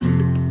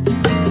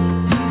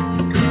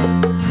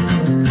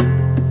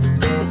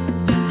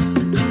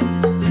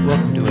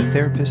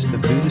focus, the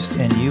Buddhist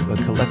and you, a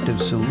collective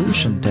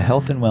solution to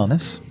health and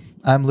wellness.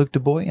 I'm Luke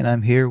DuBois, and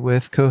I'm here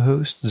with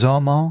co-host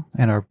Zalmal,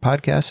 and our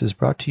podcast is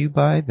brought to you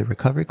by the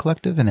Recovery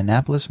Collective in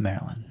Annapolis,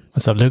 Maryland.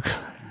 What's up, Luke?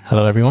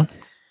 Hello, everyone.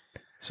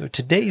 So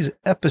today's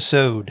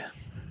episode,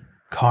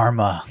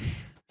 karma.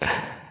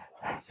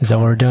 Is that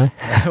what we're doing?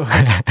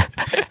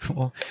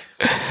 Well,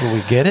 will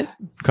we get it?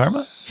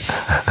 Karma?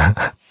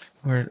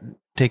 We're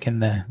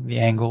taking the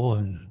angle,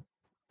 and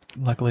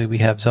luckily we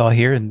have Zal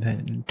here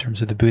in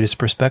terms of the Buddhist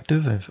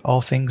perspective of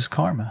all things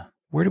karma.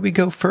 Where do we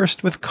go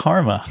first with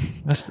karma?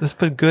 Let's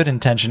put good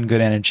intention, good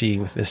energy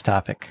with this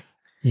topic.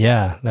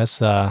 Yeah, let's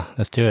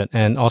do it.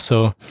 And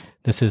also,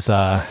 this is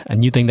a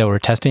new thing that we're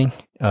testing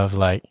of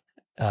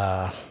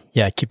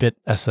keep it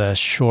as a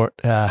short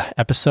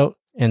episode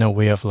in a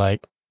way of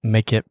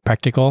make it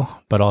practical,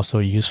 but also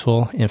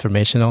useful,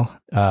 informational.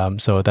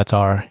 So that's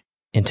our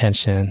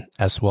intention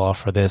as well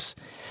for this.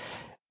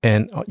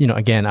 And,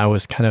 again, I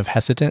was kind of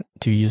hesitant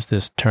to use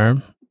this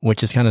term,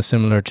 which is kind of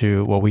similar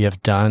to what we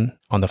have done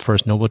on the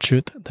first Noble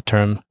Truth, the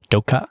term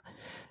dukkha.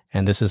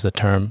 And this is the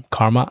term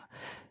karma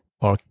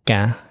or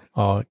kan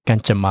or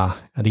kanchama.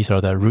 These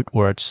are the root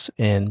words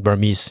in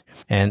Burmese.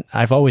 And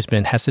I've always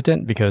been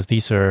hesitant because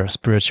these are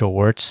spiritual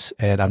words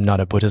and I'm not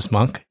a Buddhist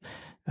monk.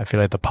 I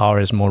feel like the power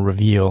is more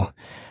revealed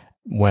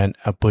when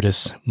a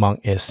Buddhist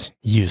monk is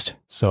used.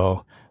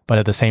 So, but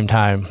at the same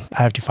time,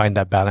 I have to find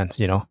that balance,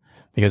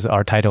 because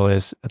our title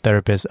is a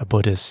therapist, a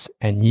Buddhist,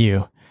 and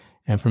you.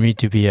 And for me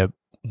to be a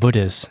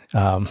Buddhist,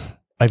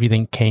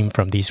 everything came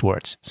from these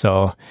words.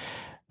 So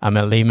I'm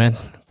a layman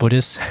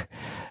Buddhist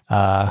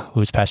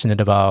who's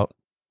passionate about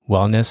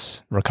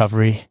wellness,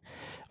 recovery,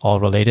 all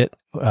related,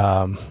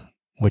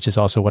 which is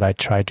also what I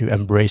try to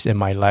embrace in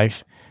my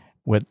life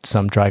with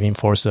some driving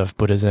force of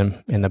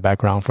Buddhism in the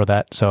background for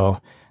that. So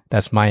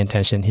that's my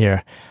intention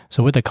here.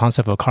 So with the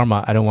concept of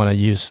karma, I don't want to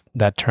use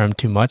that term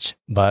too much,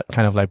 but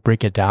kind of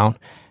break it down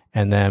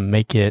and then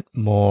make it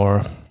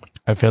more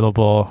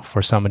available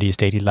for somebody's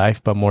daily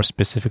life, but more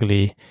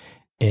specifically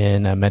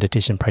in a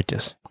meditation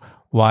practice.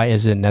 Why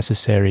is it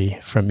necessary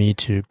for me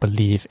to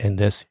believe in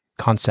this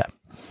concept?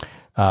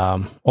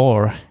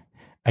 Or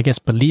I guess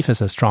belief is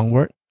a strong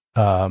word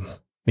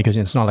because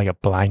it's not like a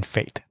blind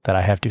faith that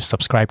I have to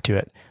subscribe to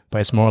it,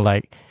 but it's more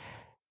like,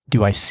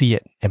 do I see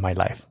it in my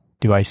life?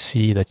 Do I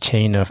see the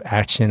chain of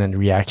action and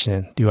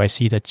reaction? Do I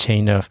see the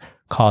chain of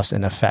cause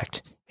and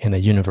effect in the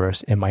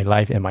universe, in my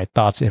life, in my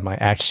thoughts, in my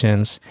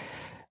actions?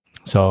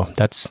 So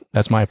that's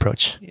my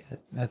approach. Yeah,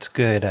 that's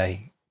good.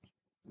 I'm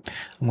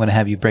going to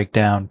have you break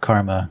down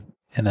karma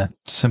in a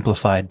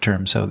simplified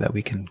term so that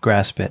we can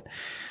grasp it.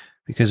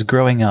 Because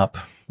growing up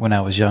when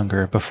I was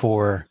younger,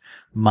 before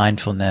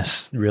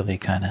mindfulness really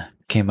kind of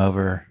came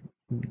over,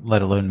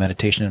 let alone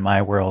meditation in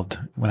my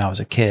world when I was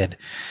a kid,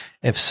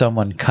 if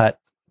someone cut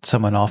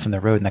someone off in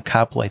the road and the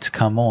cop lights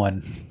come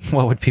on,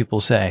 what would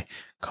people say?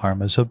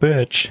 Karma's a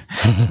bitch.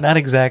 Not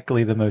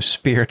exactly the most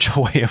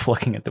spiritual way of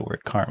looking at the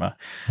word karma.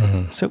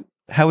 Mm-hmm. So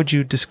how would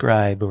you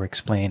describe or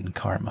explain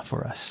karma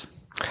for us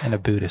in a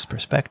Buddhist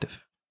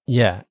perspective?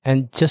 Yeah.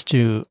 And just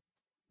to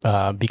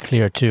be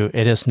clear too,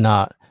 it is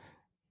not,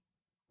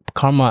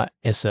 karma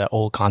is an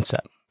old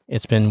concept.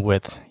 It's been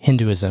with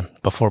Hinduism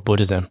before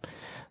Buddhism,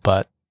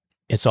 but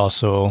it's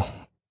also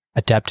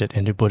adapted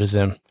into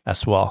Buddhism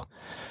as well.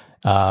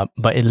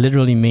 But it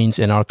literally means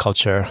in our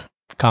culture,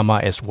 karma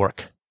is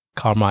work.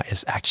 Karma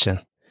is action.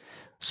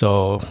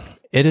 So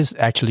it is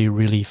actually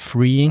really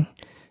freeing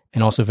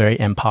and also very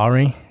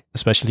empowering,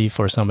 especially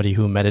for somebody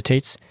who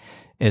meditates,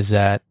 is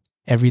that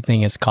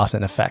everything is cause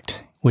and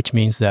effect, which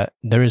means that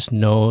there is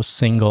no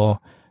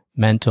single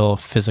mental,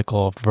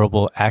 physical,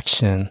 verbal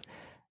action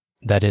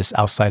that is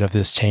outside of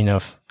this chain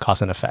of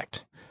cause and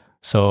effect.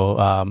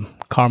 So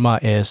karma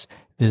is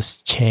this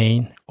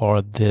chain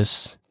or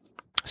this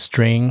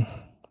string,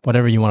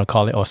 whatever you want to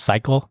call it, or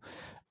cycle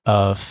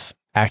of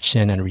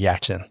action and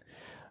reaction.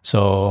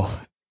 So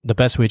the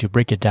best way to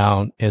break it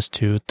down is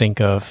to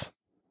think of,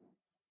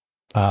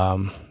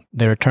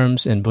 there are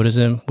terms in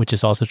Buddhism, which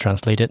is also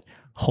translated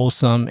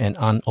wholesome and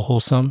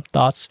unwholesome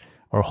thoughts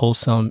or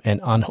wholesome and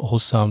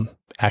unwholesome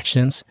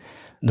actions.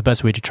 The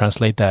best way to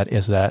translate that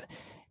is that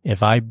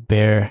if I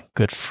bear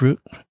good fruit,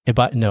 if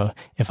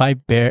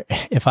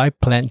I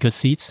plant good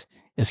seeds,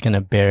 it's going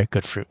to bear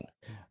good fruit.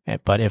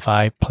 But if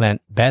I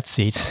plant bad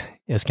seeds,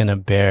 it's going to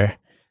bear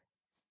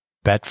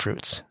bad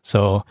fruits.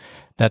 So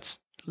that's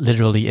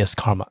literally is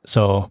karma.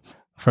 So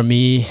for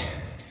me,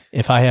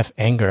 if I have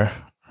anger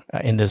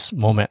in this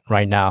moment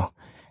right now,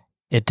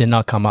 it did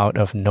not come out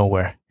of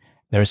nowhere.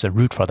 There is a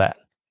root for that,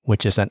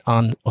 which is an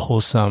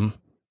unwholesome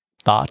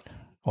thought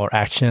or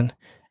action.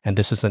 And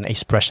this is an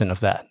expression of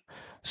that.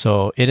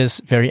 So it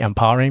is very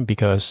empowering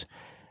because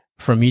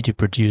for me to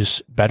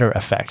produce better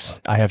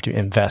effects, I have to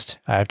invest.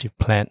 I have to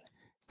plant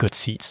good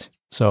seeds.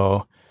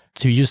 So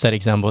to use that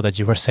example that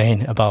you were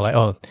saying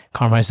about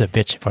karma is a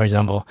bitch, for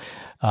example,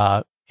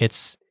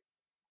 it's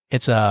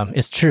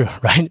true,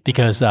 right?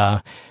 Because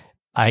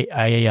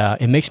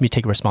it makes me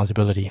take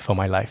responsibility for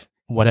my life.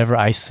 Whatever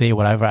I say,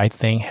 whatever I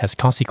think has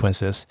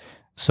consequences.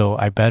 So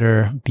I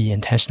better be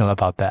intentional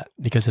about that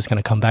because it's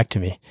going to come back to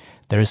me.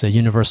 There is a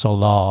universal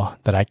law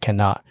that I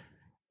cannot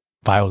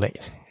violate.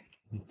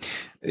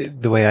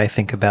 The way I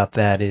think about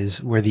that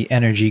is where the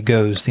energy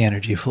goes, the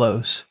energy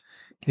flows.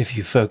 If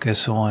you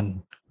focus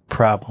on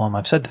problem,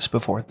 I've said this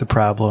before, the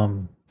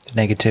problem, the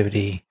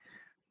negativity,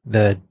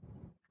 the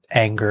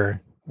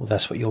anger, well,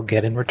 that's what you'll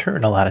get in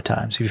return a lot of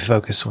times. If you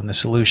focus on the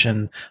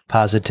solution,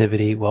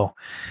 positivity, well,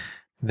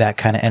 that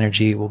kind of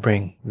energy will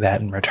bring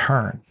that in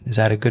return. Is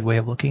that a good way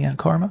of looking at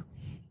karma?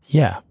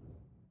 Yeah.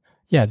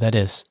 Yeah, that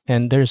is.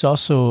 And there's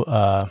also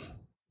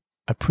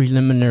a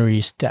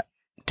preliminary step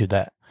to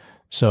that.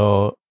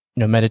 So,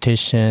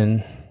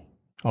 meditation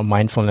or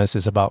mindfulness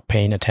is about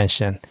paying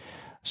attention.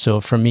 So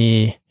for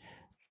me,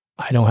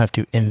 I don't have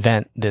to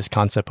invent this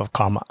concept of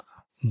karma,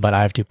 but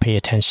I have to pay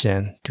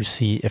attention to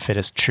see if it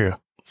is true.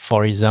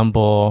 For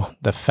example,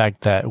 the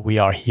fact that we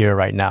are here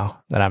right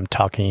now, that I'm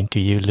talking to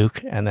you,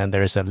 Luke, and then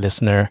there's a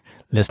listener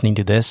listening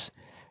to this,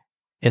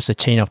 it's a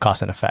chain of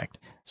cause and effect.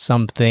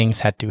 Some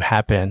things had to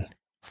happen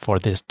for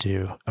this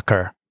to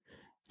occur.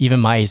 Even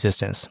my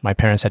existence, my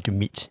parents had to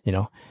meet,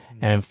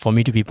 and for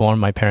me to be born,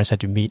 my parents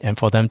had to meet, and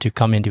for them to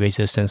come into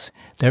existence,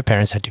 their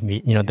parents had to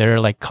meet. They're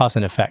like cause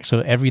and effect. So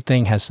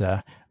everything has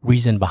a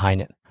reason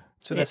behind it.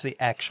 So that's the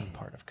action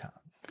part of karma.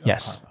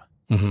 Yes.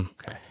 Mm-hmm.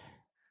 Okay.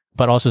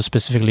 But also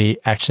specifically,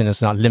 action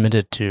is not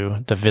limited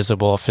to the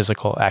visible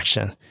physical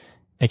action.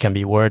 It can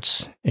be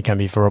words, it can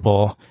be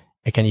verbal,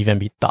 it can even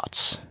be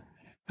thoughts,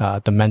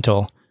 the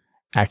mental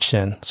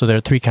action. So there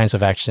are 3 kinds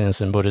of actions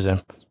in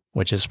Buddhism,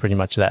 which is pretty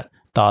much that: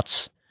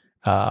 thoughts,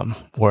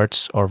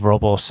 words or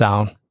verbal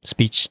sound,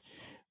 speech,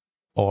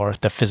 or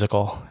the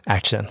physical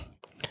action.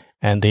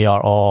 And they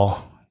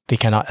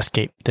cannot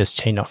escape this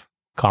chain of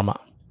karma.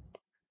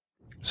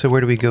 So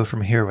where do we go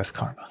from here with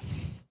karma?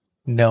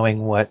 Knowing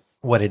what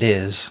it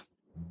is,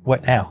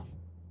 what now?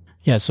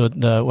 Yeah, so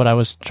what I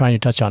was trying to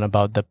touch on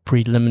about the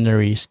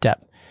preliminary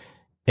step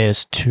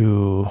is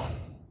to,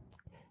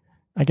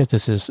 I guess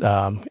this is,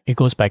 it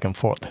goes back and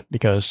forth,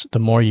 because the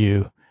more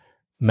you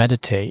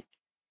meditate,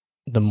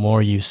 the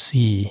more you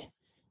see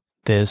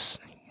this,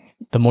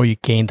 the more you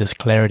gain this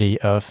clarity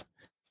of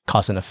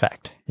cause and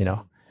effect,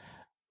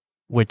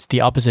 which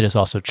the opposite is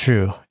also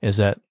true, is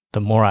that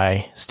the more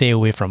I stay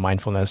away from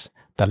mindfulness,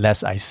 the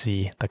less I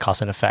see the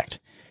cause and effect,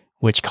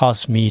 which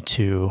caused me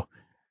to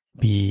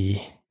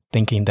be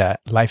thinking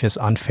that life is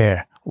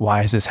unfair.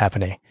 Why is this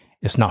happening?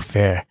 It's not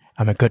fair.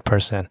 I'm a good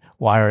person.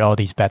 Why are all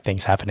these bad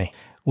things happening?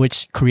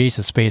 Which creates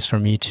a space for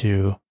me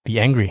to be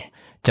angry,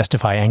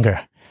 justify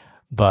anger.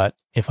 But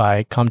if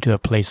I come to a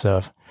place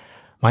of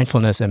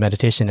mindfulness and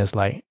meditation, is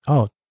like,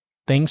 oh,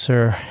 things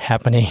are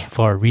happening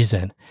for a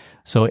reason.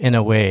 So in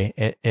a way,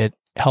 it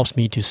helps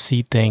me to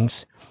see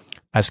things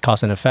as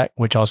cause and effect,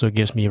 which also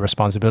gives me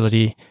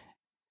responsibility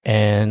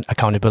and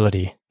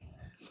accountability.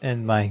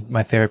 In my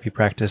therapy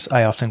practice,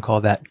 I often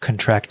call that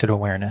contracted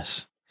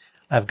awareness.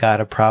 I've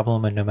got a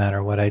problem, and no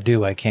matter what I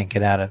do, I can't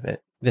get out of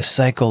it. This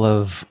cycle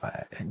of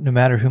no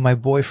matter who my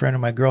boyfriend or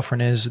my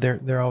girlfriend is,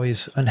 they're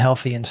always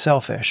unhealthy and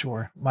selfish,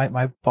 or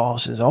my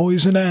boss is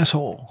always an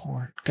asshole,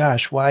 or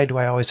gosh, why do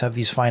I always have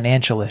these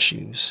financial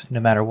issues?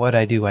 No matter what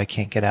I do, I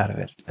can't get out of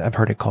it. I've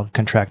heard it called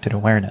contracted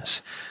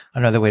awareness.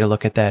 Another way to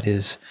look at that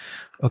is,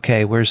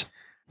 okay, where's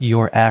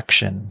your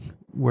action?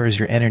 Where's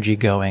your energy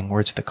going?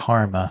 Where's the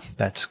karma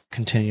that's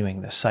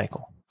continuing this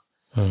cycle?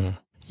 Mm-hmm.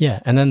 Yeah,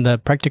 and then the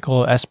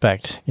practical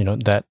aspect,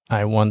 that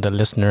I want the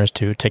listeners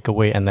to take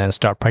away and then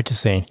start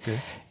practicing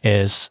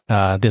is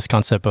this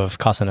concept of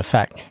cause and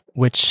effect,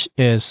 which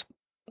is,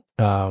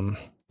 in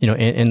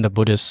the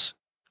Buddhist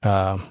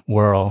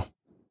world,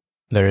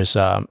 there is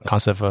a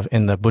concept of,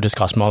 in the Buddhist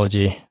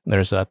cosmology,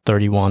 there's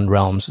 31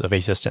 realms of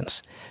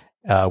existence,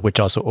 which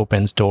also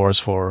opens doors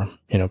for,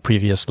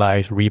 previous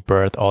life,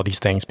 rebirth, all these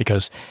things,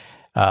 because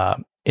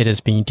it is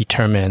being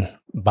determined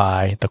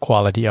by the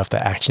quality of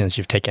the actions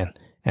you've taken.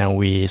 And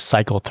we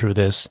cycle through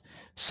this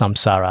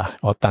samsara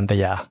or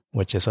tandaya,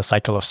 which is a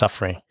cycle of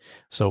suffering.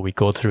 So we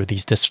go through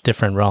these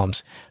different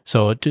realms.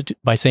 So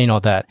by saying all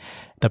that,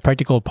 the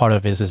practical part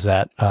of it is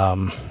that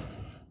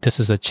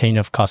this is a chain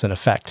of cause and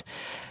effect.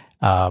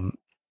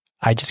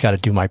 I just got to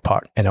do my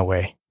part in a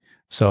way.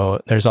 So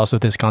there's also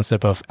this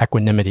concept of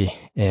equanimity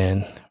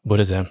in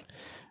Buddhism,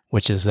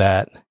 which is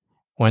that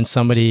when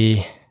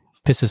somebody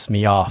pisses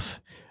me off,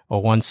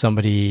 or when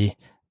somebody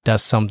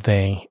does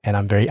something and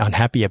I'm very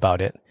unhappy about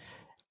it,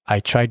 I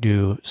try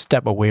to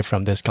step away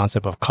from this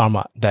concept of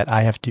karma, that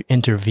I have to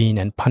intervene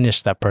and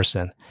punish that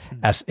person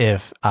as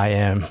if I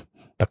am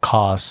the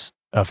cause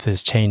of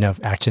this chain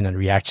of action and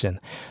reaction.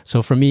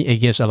 So for me, it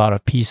gives a lot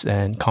of peace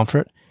and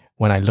comfort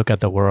when I look at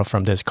the world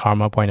from this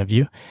karma point of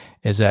view,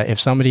 is that if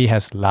somebody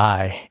has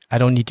lied, I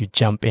don't need to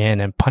jump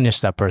in and punish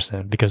that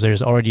person, because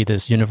there's already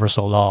this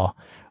universal law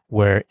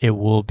where it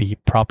will be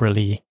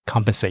properly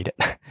compensated.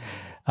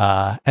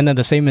 And then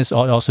the same is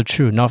also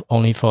true, not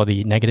only for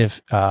the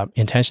negative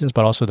intentions,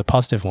 but also the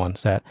positive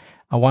ones, that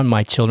I want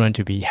my children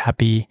to be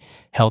happy,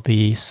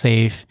 healthy,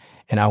 safe,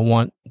 and I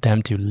want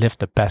them to live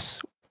the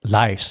best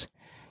lives,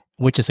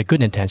 which is a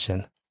good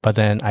intention. But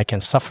then I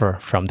can suffer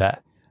from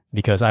that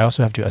because I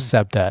also have to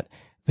accept that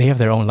they have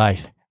their own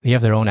life. They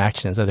have their own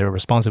actions that they're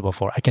responsible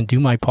for. I can do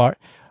my part,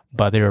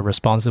 but they're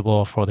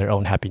responsible for their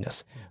own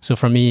happiness. So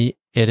for me,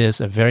 it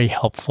is a very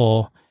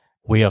helpful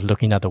way of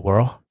looking at the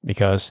world,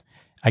 because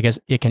I guess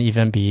it can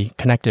even be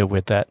connected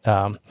with that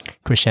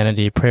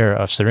Christianity prayer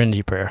of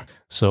serenity prayer.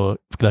 So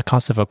the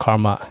concept of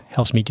karma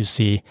helps me to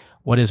see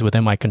what is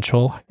within my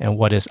control and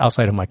what is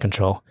outside of my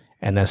control,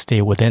 and then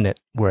stay within it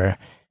where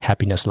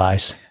happiness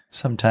lies.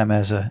 Sometime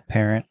as a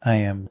parent, I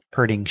am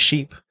herding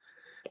sheep.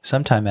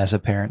 Sometime as a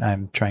parent,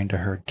 I'm trying to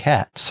herd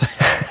cats.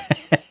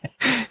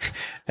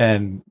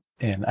 and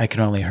I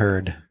can only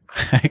herd.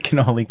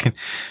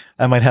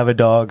 I might have a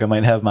dog, I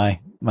might have my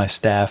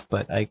staff,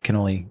 but I can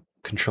only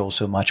control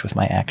so much with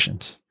my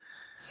actions.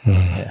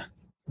 Yeah.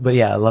 But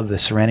yeah, I love the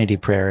serenity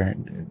prayer,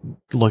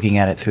 looking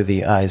at it through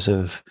the eyes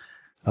of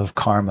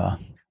karma.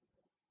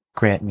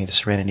 Grant me the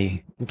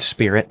serenity of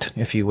spirit,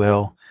 if you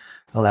will.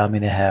 Allow me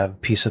to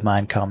have peace of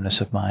mind,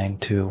 calmness of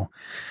mind, to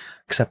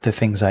accept the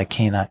things I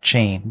cannot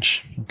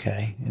change.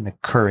 Okay. And the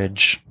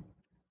courage,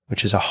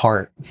 which is a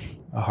heart.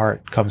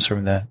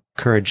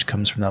 Courage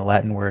comes from the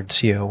Latin word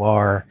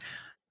cor,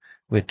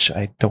 which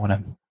I don't want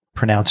to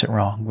pronounce it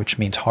wrong, which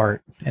means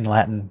heart in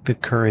Latin. The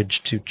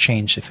courage to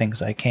change the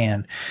things I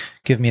can.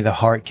 Give me the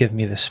heart, give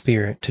me the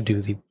spirit to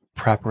do the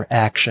proper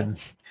action,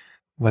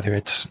 whether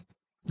it's,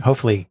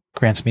 hopefully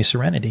grants me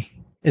serenity.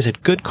 Is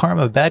it good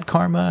karma, bad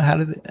karma?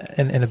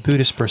 In a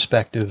Buddhist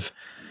perspective,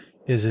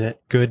 is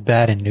it good,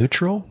 bad, and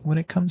neutral when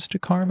it comes to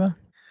karma?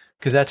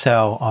 Because that's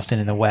how often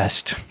in the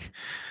West,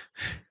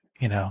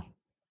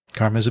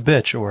 karma's a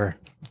bitch, or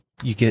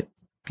you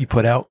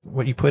put out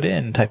what you put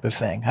in type of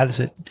thing. How does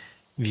it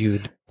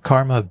viewed?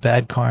 Karma,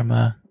 bad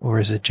karma, or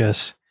is it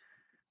just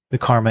the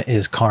karma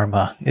is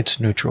karma? It's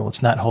neutral.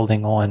 It's not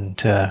holding on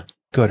to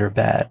good or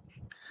bad.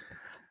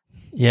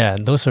 Yeah,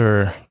 those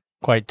are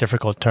quite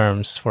difficult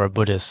terms for a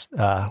Buddhist,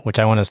 which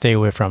I want to stay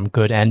away from,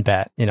 good and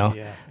bad.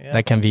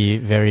 That can be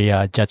very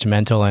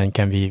judgmental and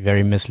can be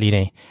very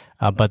misleading.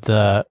 But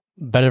the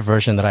better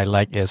version that I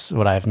like is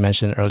what I've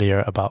mentioned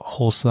earlier about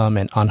wholesome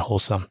and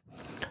unwholesome.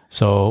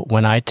 So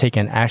when I take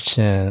an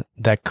action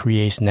that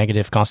creates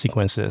negative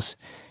consequences,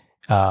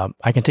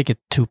 I can take it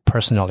too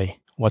personally,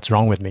 what's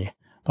wrong with me.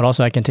 But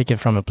also I can take it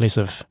from a place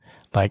of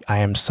like, I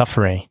am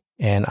suffering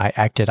and I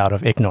acted out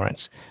of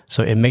ignorance.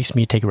 So it makes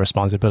me take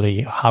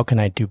responsibility. How can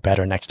I do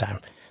better next time?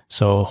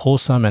 So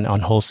wholesome and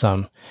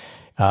unwholesome,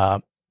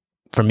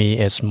 for me,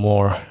 is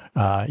more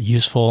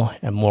useful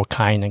and more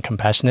kind and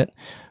compassionate.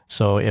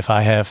 So if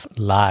I have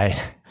lied,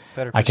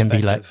 I can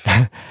be like,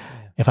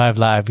 if I have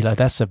lied, I'd be like,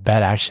 that's a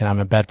bad action. I'm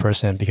a bad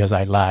person because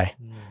I lie.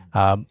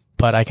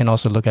 But I can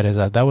also look at it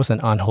as that was an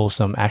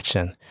unwholesome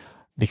action,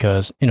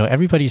 because,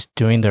 everybody's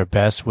doing their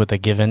best with the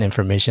given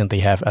information they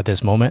have at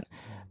this moment.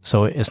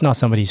 So it's not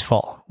somebody's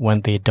fault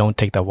when they don't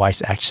take the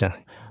wise action,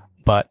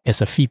 but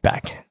it's a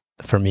feedback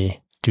for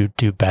me to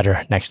do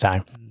better next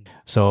time.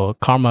 So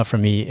karma for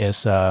me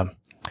is,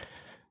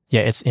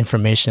 it's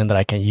information that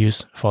I can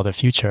use for the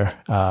future,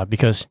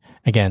 because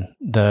again,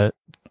 the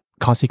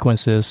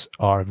consequences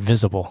are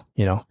visible,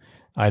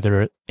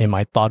 either in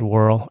my thought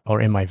world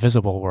or in my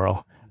visible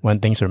world. When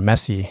things are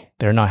messy,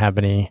 they're not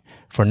happening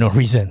for no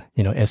reason,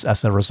 it's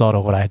as a result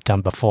of what I had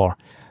done before.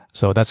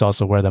 So that's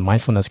also where the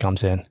mindfulness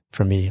comes in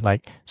for me.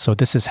 Like, so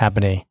this is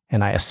happening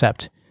and I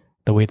accept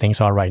the way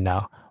things are right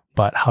now,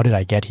 but how did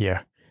I get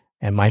here?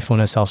 And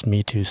mindfulness helps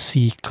me to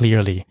see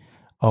clearly,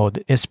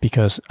 it's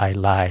because I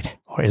lied,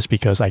 or it's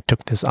because I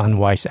took this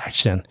unwise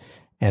action,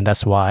 and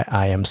that's why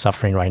I am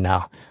suffering right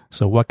now.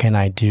 So what can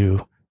I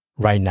do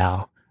right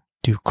now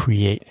to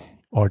create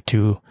or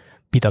to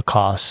be the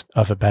cause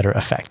of a better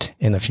effect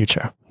in the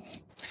future?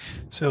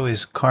 So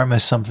is karma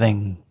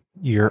something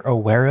you're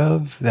aware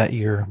of, that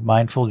you're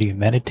mindful? Do you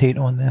meditate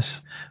on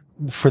this?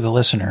 For the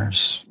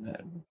listeners,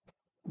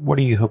 what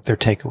do you hope their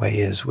takeaway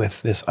is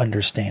with this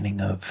understanding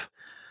of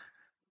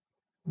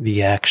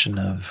the action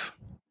of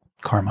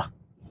karma?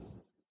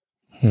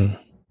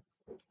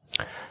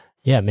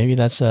 Yeah, maybe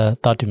that's a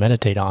thought to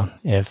meditate on.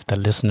 If the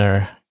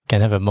listener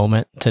can have a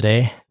moment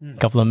today, a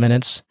couple of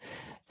minutes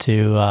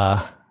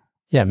to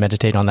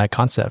meditate on that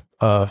concept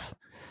of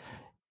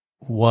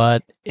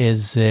what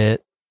is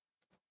it,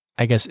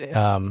 I guess,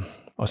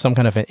 or some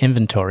kind of an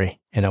inventory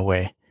in a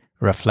way,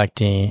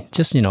 reflecting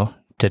just,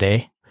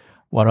 today,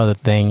 what are the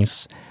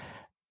things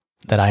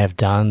that I have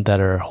done that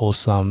are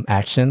wholesome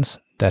actions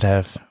that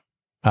have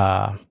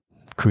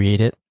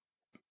created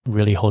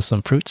really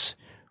wholesome fruits,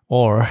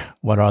 or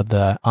what are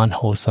the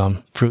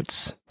unwholesome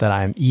fruits that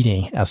I'm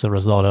eating as a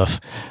result of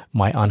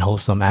my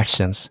unwholesome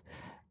actions?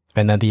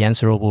 And then the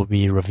answer will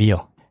be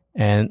revealed.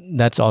 And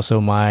that's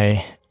also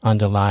my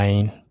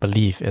underlying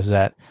belief, is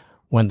that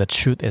when the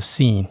truth is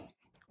seen,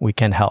 we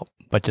can help,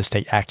 but just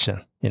take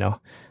action,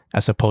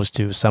 as opposed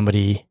to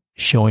somebody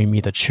showing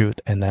me the truth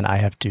and then I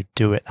have to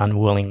do it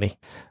unwillingly.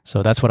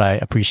 So that's what I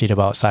appreciate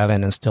about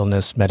silent and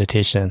stillness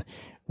meditation,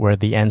 where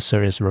the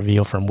answer is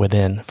revealed from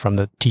within, from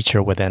the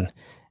teacher within,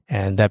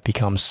 and that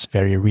becomes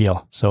very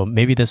real. So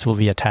maybe this will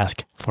be a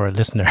task for a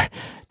listener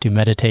to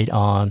meditate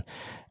on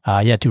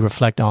to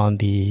reflect on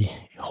the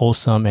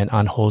wholesome and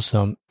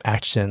unwholesome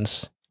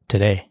actions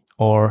today,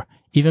 or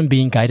even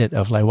being guided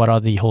of like, what are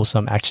the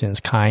wholesome actions,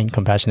 kind,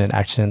 compassionate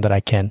action that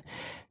I can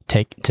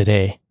take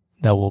today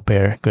that will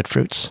bear good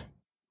fruits.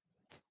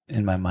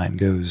 In my mind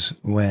goes,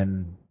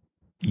 when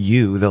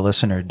you, the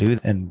listener, do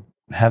and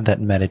have that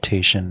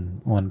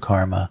meditation on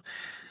karma,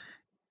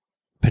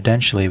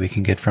 potentially we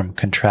can get from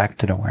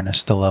contracted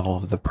awareness, the level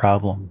of the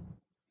problem,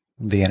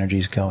 the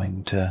energy's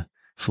going to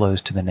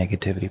flows to the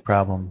negativity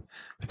problem,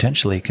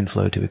 potentially can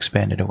flow to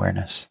expanded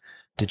awareness,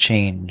 to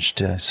change,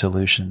 to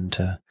solution,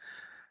 to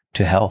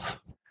health.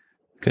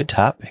 Good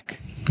topic.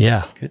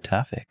 Yeah. Good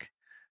topic.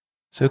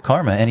 So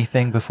karma,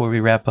 anything before we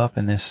wrap up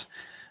in this?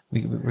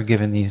 We're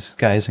giving these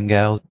guys and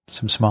gals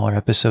some smaller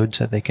episodes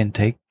that they can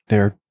take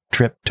their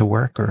trip to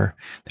work or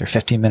their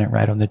 15-minute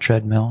ride on the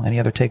treadmill. Any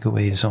other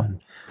takeaways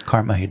on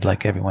karma you'd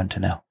like everyone to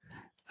know?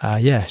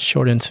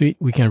 Short and sweet.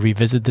 We can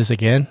revisit this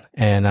again.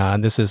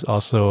 And this is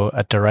also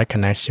a direct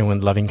connection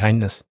with loving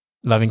kindness.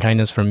 Loving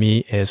kindness for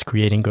me is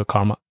creating good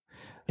karma.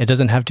 It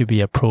doesn't have to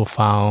be a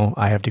profound,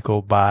 I have to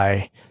go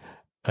buy,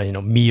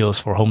 meals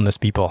for homeless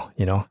people,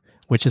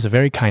 which is a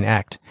very kind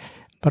act.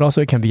 But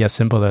also it can be as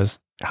simple as,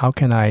 how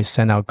can I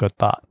send out good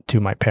thought to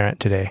my parent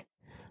today?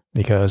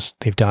 Because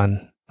they've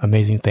done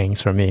amazing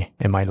things for me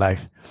in my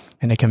life.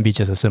 And it can be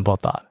just a simple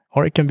thought.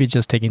 Or it can be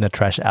just taking the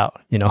trash out,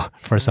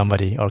 for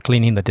somebody, or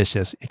cleaning the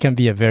dishes. It can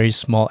be a very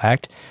small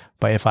act,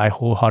 but if I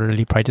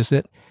wholeheartedly practice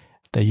it,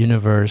 the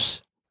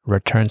universe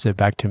returns it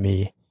back to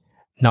me,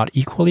 not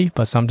equally,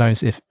 but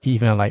sometimes if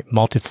even like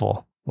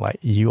multiple, like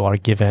you are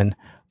given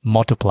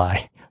multiply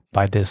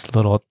by this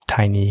little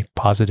tiny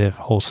positive,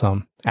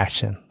 wholesome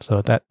action.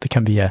 So that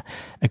can be a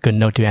good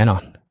note to end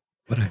on.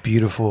 What a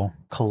beautiful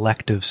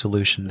collective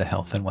solution to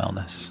health and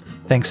wellness.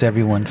 Thanks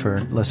everyone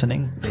for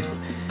listening.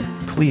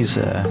 Please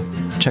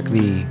check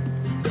the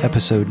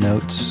episode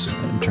notes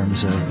in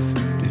terms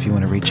of if you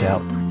want to reach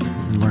out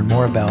and learn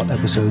more about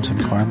episodes on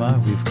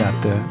karma. We've got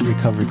the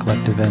Recovery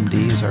Collective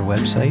MD is our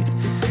website,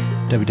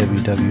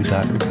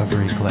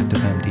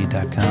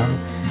 www.recoverycollectivemd.com.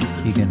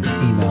 You can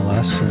email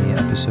us in the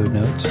episode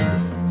notes.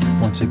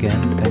 And once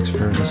again, thanks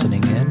for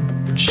listening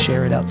in.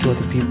 Share it out to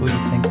other people you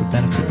think would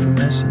benefit from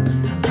this, and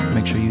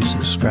make sure you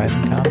subscribe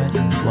and comment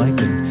and like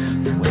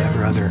and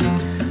whatever other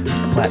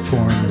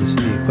platform is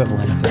the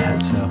equivalent of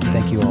that. So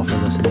thank you all for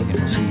listening, and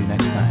we'll see you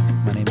next time.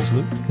 My name is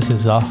Luke. This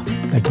is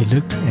Thank you,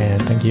 Luke,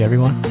 and thank you,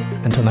 everyone.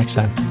 Until next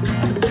time.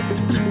 Bye.